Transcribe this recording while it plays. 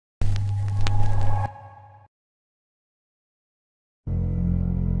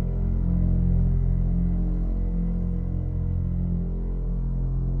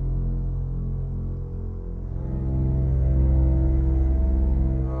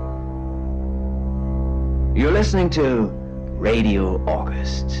You're listening to Radio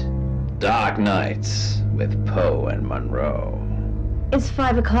August. Dark Nights with Poe and Monroe. It's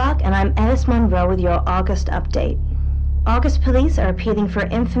 5 o'clock and I'm Alice Monroe with your August update. August police are appealing for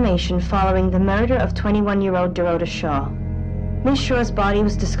information following the murder of 21-year-old Dorota Shaw. Miss Shaw's body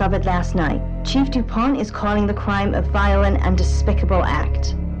was discovered last night. Chief DuPont is calling the crime a violent and despicable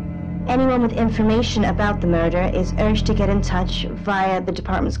act. Anyone with information about the murder is urged to get in touch via the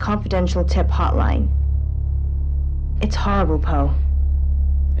department's confidential tip hotline. It's horrible, Poe.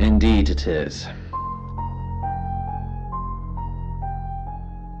 Indeed it is.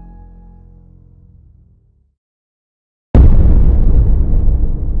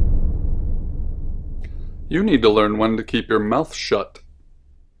 You need to learn when to keep your mouth shut.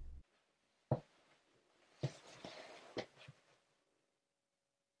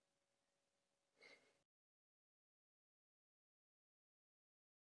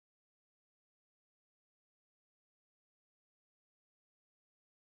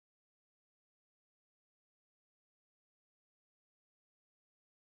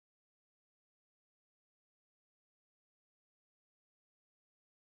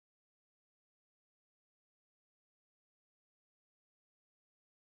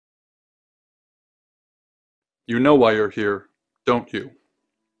 You know why you're here, don't you?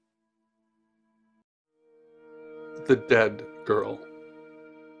 The dead girl.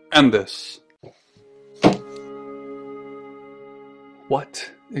 And this. What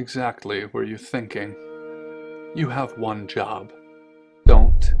exactly were you thinking? You have one job.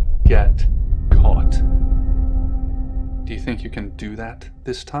 Don't get caught. Do you think you can do that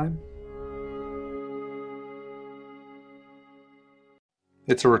this time?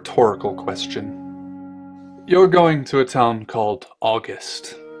 It's a rhetorical question. You're going to a town called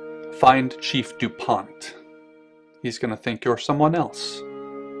August. Find Chief DuPont. He's gonna think you're someone else.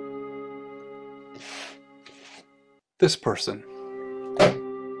 This person.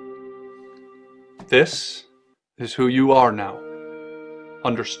 This is who you are now.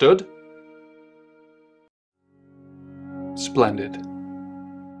 Understood? Splendid.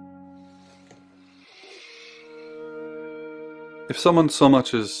 If someone so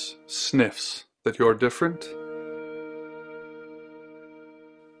much as sniffs that you're different,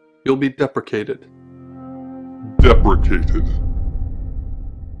 you'll be deprecated. Deprecated.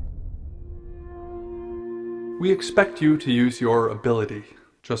 We expect you to use your ability.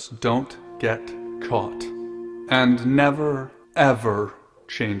 Just don't get caught. And never, ever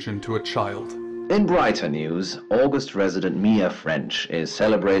change into a child. In brighter news, August resident Mia French is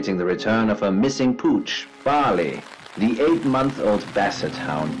celebrating the return of her missing pooch, Barley. The 8-month-old Basset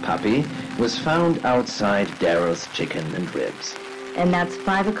Hound puppy was found outside Daryl's Chicken and Ribs. And that's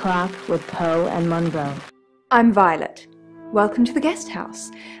 5 o'clock with Poe and Monroe. I'm Violet. Welcome to the guest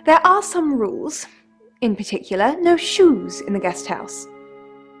house. There are some rules. In particular, no shoes in the guest house.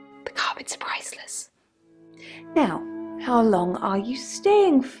 The carpets are priceless. Now, how long are you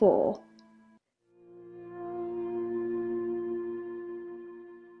staying for?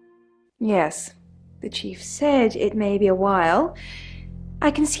 Yes. The chief said it may be a while.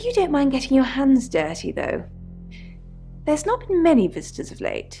 I can see you don't mind getting your hands dirty, though. There's not been many visitors of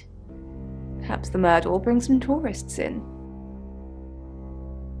late. Perhaps the murder will bring some tourists in.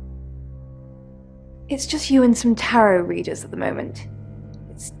 It's just you and some tarot readers at the moment.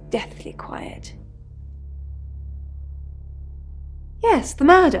 It's deathly quiet. Yes, the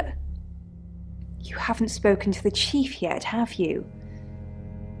murder. You haven't spoken to the chief yet, have you?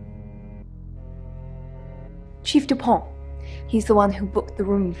 Chief DuPont. He's the one who booked the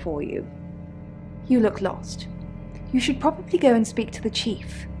room for you. You look lost. You should probably go and speak to the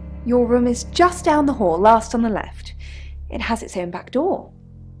chief. Your room is just down the hall, last on the left. It has its own back door.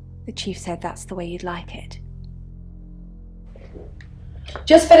 The chief said that's the way you'd like it.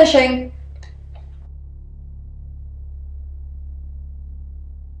 Just finishing.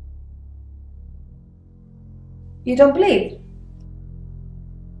 You don't believe?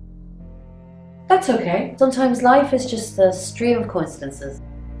 That's okay. Sometimes life is just a stream of coincidences.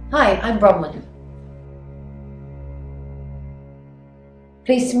 Hi, I'm Bronwyn.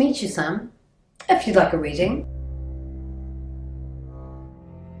 Pleased to meet you, Sam. If you'd like a reading.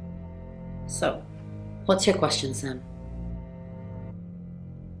 So, what's your question, Sam?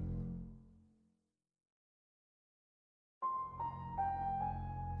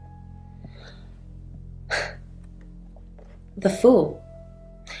 The Fool.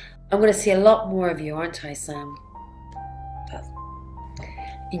 I'm going to see a lot more of you, aren't I, Sam? But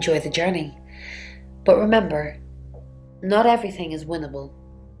enjoy the journey. But remember, not everything is winnable.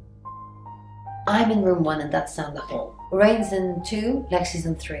 I'm in room 1 and that's down the hall. Lorraine's in 2, Lexi's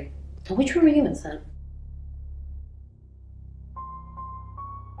in 3. And which room are you in, Sam?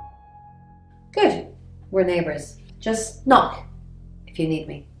 Good. We're neighbours. Just knock if you need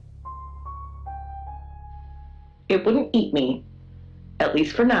me. It wouldn't eat me, at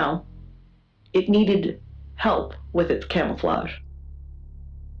least for now. It needed help with its camouflage.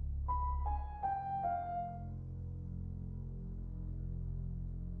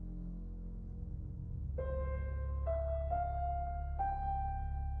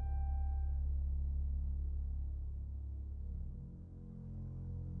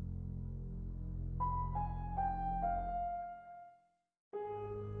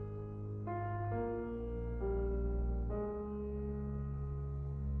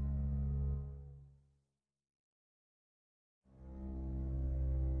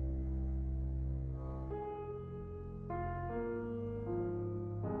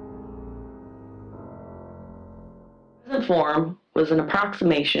 The form was an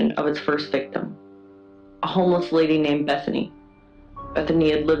approximation of its first victim, a homeless lady named Bethany.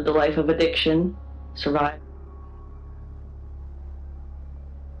 Bethany had lived a life of addiction, survived.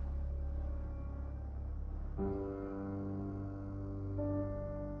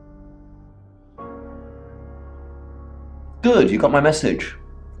 Good, you got my message.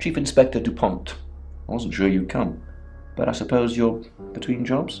 Chief Inspector DuPont. I wasn't sure you'd come, but I suppose you're between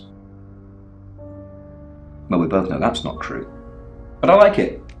jobs? Well, we both know that's not true. But I like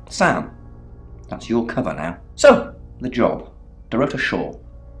it. Sam, that's your cover now. So, the job. Dorota Shaw,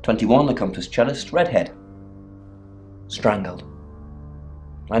 21, accomplished cellist, redhead. Strangled.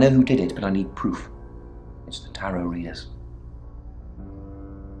 I know who did it, but I need proof. It's the tarot readers.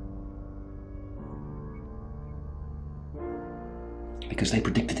 Because they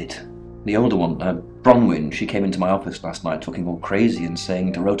predicted it. The older one, Bronwyn, she came into my office last night talking all crazy and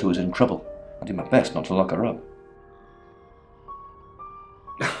saying Dorota was in trouble. I did my best not to lock her up.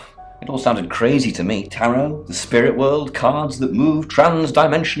 It all sounded crazy to me. Tarot, the spirit world, cards that move,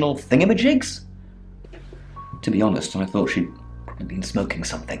 trans-dimensional thingamajigs. To be honest, I thought she'd probably been smoking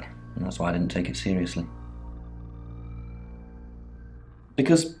something, and that's why I didn't take it seriously.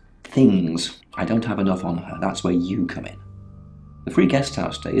 Because things, I don't have enough on her. That's where you come in. The free guest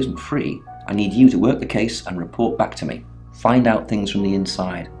house stay isn't free. I need you to work the case and report back to me. Find out things from the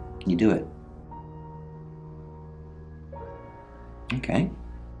inside. Can you do it? Okay.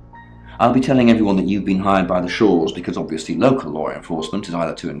 I'll be telling everyone that you've been hired by the Shaws because obviously local law enforcement is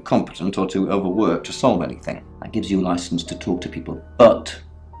either too incompetent or too overworked to solve anything. That gives you a license to talk to people, but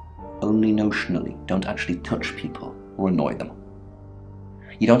only notionally. Don't actually touch people or annoy them.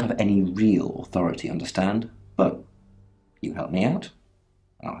 You don't have any real authority, understand? But you help me out,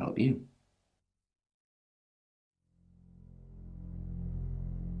 I'll help you.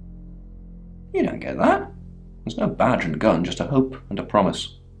 You don't get that. There's no badge and gun, just a hope and a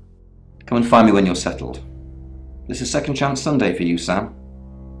promise. Come and find me when you're settled. This is Second Chance Sunday for you, Sam.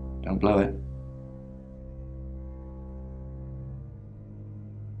 Don't blow it.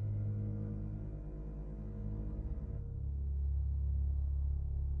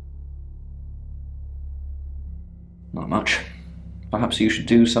 Not much. Perhaps you should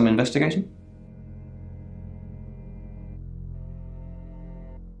do some investigating?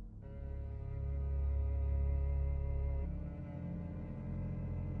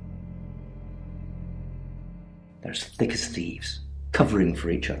 They're as thick as thieves, covering for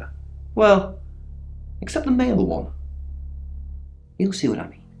each other. Well, except the male one. You'll see what I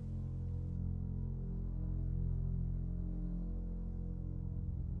mean.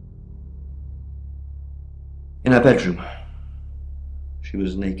 In her bedroom, she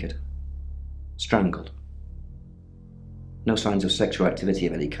was naked, strangled. No signs of sexual activity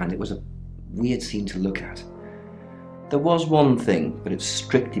of any kind. It was a weird scene to look at. There was one thing, but it's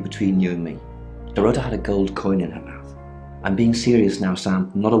strictly between you and me. Dorota had a gold coin in her mouth. I'm being serious now,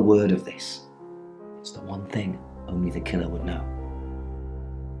 Sam. Not a word of this. It's the one thing only the killer would know.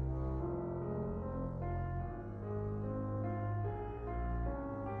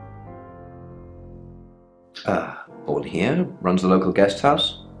 Born here, runs the local guest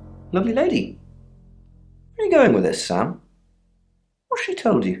house. Lovely lady. Where are you going with this, Sam? What's she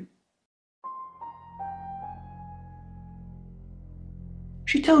told you?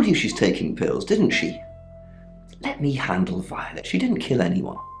 She told you she's taking pills, didn't she? Let me handle Violet. She didn't kill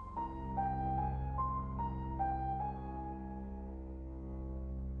anyone.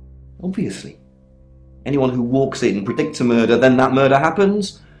 Obviously. Anyone who walks in, predicts a murder, then that murder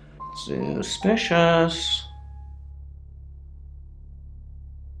happens? Suspicious.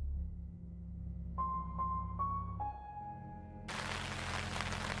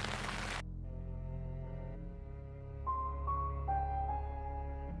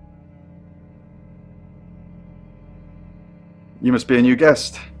 You must be a new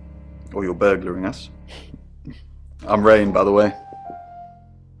guest. Or you're burglaring us. I'm Rain, by the way.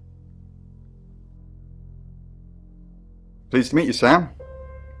 Pleased to meet you, Sam.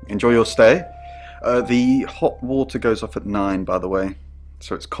 Enjoy your stay. The hot water goes off at 9, by the way,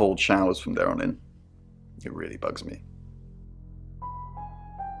 so it's cold showers from there on in. It really bugs me.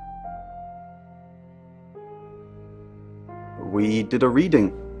 We did a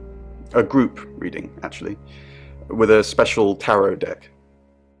reading. A group reading, actually, with a special tarot deck.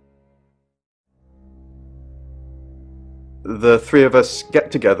 The three of us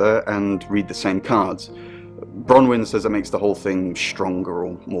get together and read the same cards. Bronwyn says it makes the whole thing stronger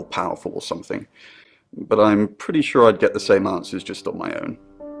or more powerful or something, but I'm pretty sure I'd get the same answers just on my own.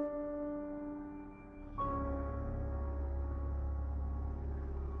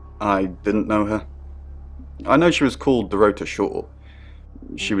 I didn't know her. I know she was called Dorota Shaw.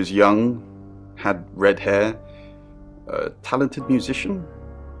 She was young, had red hair, a talented musician.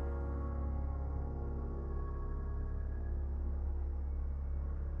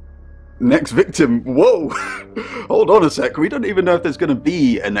 Next victim? Whoa! Hold on a sec, we don't even know if there's going to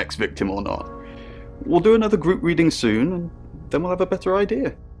be a next victim or not. We'll do another group reading soon, and then we'll have a better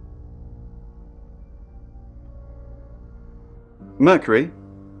idea. Mercury?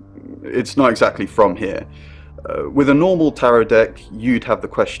 It's not exactly from here. With a normal tarot deck, you'd have the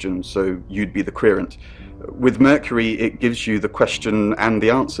question, so you'd be the querent. With Mercury, it gives you the question and the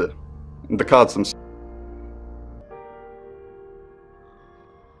answer. The cards themselves.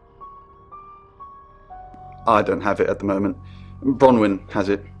 I don't have it at the moment. Bronwyn has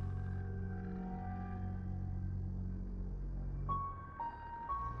it.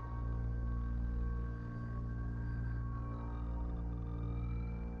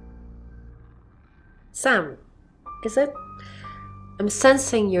 Sam, is it? I'm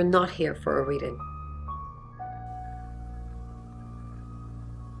sensing you're not here for a reading.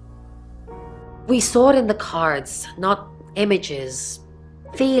 We saw it in the cards, not images,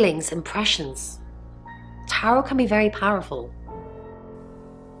 feelings, impressions. Tarot can be very powerful.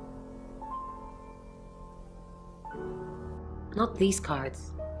 Not these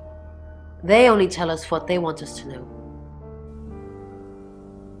cards. They only tell us what they want us to know.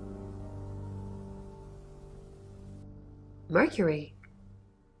 Mercury?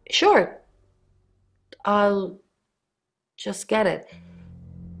 Sure. I'll just get it.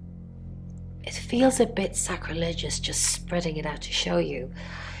 It feels a bit sacrilegious just spreading it out to show you.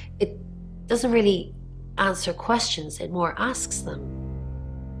 It doesn't really answer questions, it more asks them.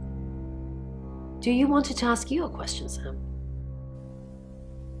 Do you want it to ask you a question, Sam?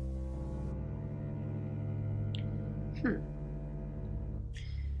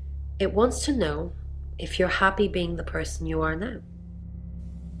 It wants to know if you're happy being the person you are now.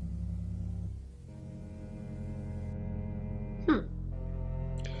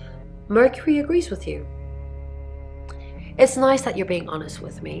 Mercury agrees with you. It's nice that you're being honest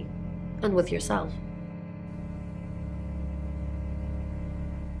with me and with yourself.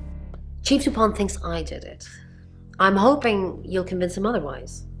 Chief Dupont thinks I did it. I'm hoping you'll convince him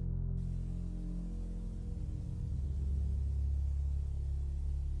otherwise.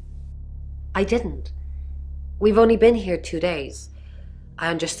 I didn't. We've only been here 2 days. I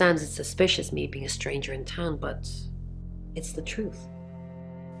understand it's suspicious me being a stranger in town, but it's the truth.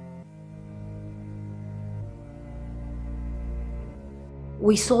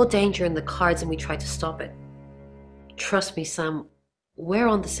 We saw danger in the cards and we tried to stop it. Trust me, Sam, we're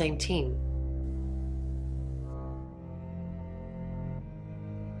on the same team.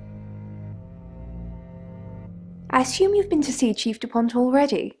 I assume you've been to see Chief Dupont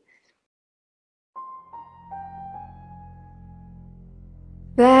already?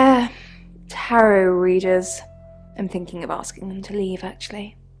 They're tarot readers. I'm thinking of asking them to leave,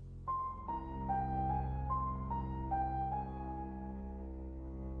 actually.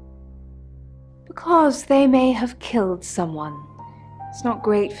 Because they may have killed someone. It's not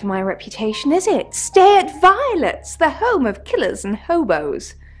great for my reputation, is it? Stay at Violet's, the home of killers and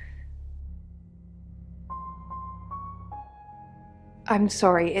hobos. I'm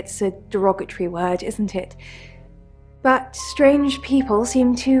sorry, it's a derogatory word, isn't it? But strange people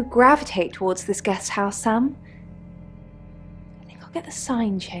seem to gravitate towards this guest house, Sam. I think I'll get the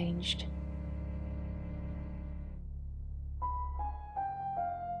sign changed.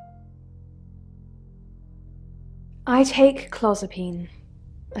 I take clozapine.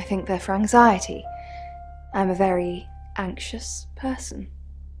 I think they're for anxiety. I'm a very anxious person.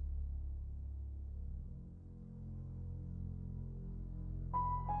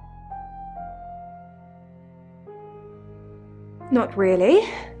 Not really.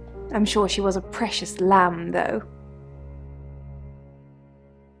 I'm sure she was a precious lamb, though.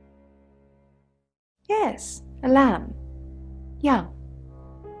 Yes, a lamb. Young.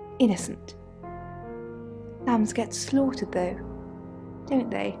 Innocent. Lambs get slaughtered though, don't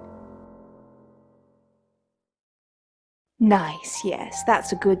they? Nice, yes,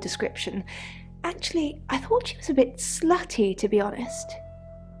 that's a good description. Actually, I thought she was a bit slutty, to be honest.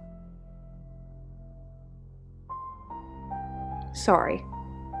 Sorry.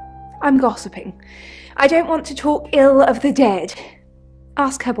 I'm gossiping. I don't want to talk ill of the dead.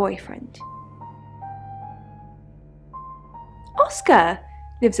 Ask her boyfriend. Oscar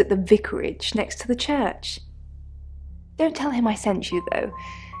lives at the vicarage next to the church. Don't tell him I sent you, though.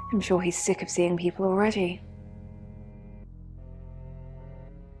 I'm sure he's sick of seeing people already.